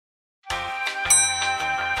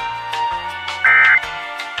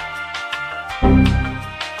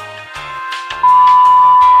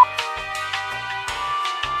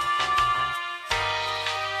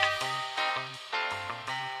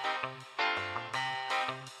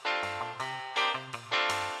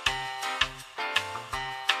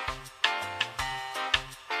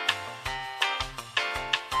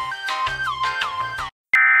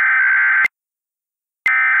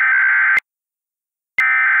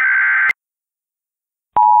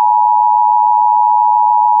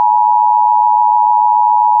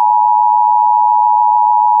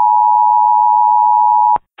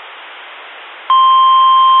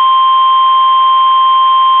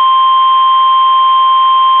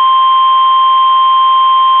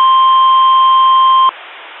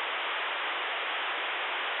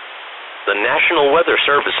National Weather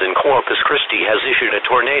Service in Corpus Christi has issued a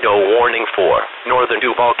tornado warning for northern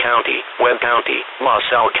Duval County, Webb County,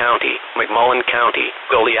 LaSalle County, McMullen County,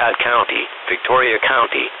 Goliad County, Victoria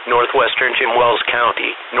County, northwestern Jim Wells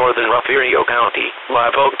County, northern Refugio County,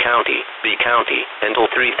 Live Oak County, B County, until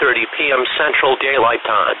 3:30 p.m. Central Daylight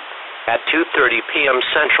Time. At 2:30 p.m.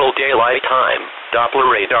 Central Daylight Time, Doppler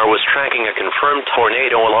radar was tracking a confirmed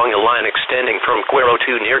tornado along a line extending from Cuero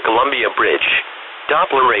to near Columbia Bridge.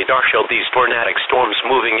 Doppler radar showed these tornadic storms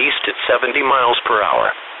moving east at 70 miles per hour.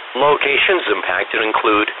 Locations impacted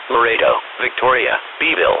include Laredo, Victoria,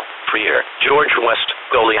 Beeville, Freer, George West,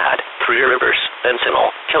 Goliad, Three Rivers, Encinal,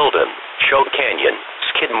 Tilden, Choke Canyon,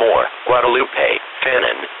 Skidmore, Guadalupe,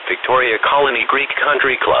 Fannin, Victoria Colony Greek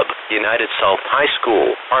Country Club, United South High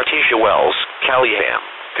School, Artesia Wells, Calliam,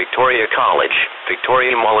 Victoria College,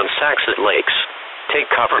 Victoria Mall and Saxon Lakes. Take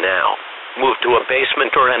cover now. Move to a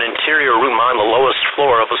basement or an interior room on the lowest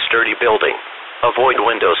floor of a sturdy building. Avoid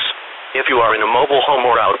windows. If you are in a mobile home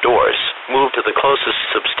or outdoors, move to the closest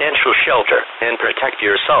substantial shelter and protect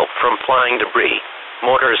yourself from flying debris.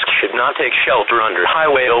 Motorists should not take shelter under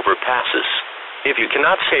highway overpasses. If you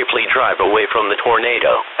cannot safely drive away from the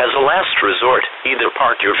tornado, as a last resort, either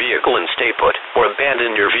park your vehicle and stay put, or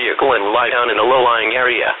abandon your vehicle and lie down in a low-lying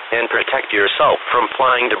area and protect yourself from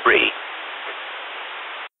flying debris.